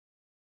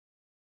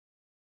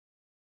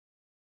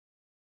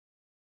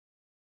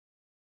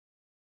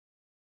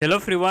Hello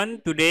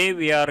everyone, today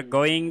we are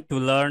going to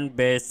learn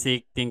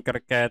basic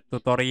TinkerCAD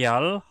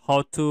tutorial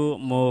how to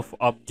move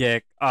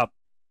object up.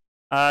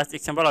 As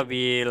example, I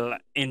will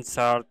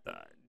insert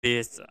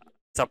this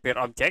software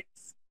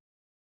objects,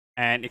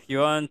 and if you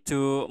want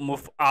to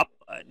move up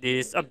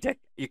this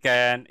object, you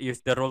can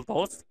use the rule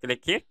tools.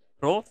 Click here,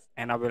 rules,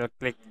 and I will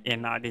click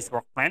in this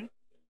work plan.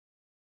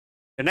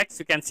 The next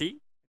you can see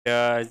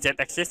the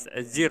z-axis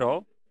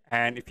 0,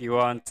 and if you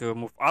want to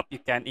move up, you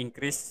can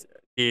increase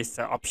this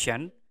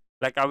option.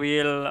 Like I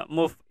will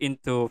move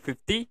into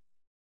 50,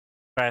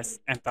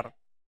 press enter.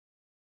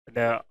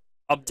 The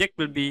object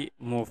will be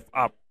moved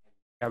up.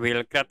 I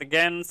will create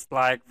again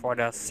slide for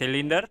the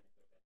cylinder,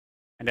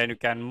 and then you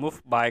can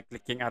move by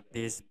clicking at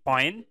this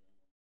point.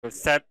 To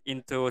set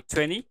into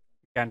 20, you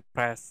can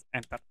press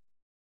enter.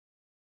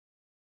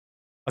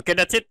 Okay,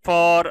 that's it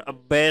for a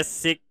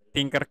basic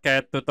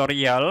TinkerCAD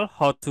tutorial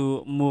how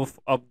to move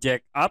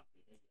object up.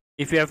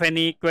 If you have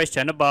any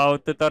question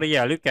about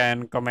tutorial, you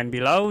can comment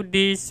below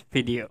this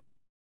video.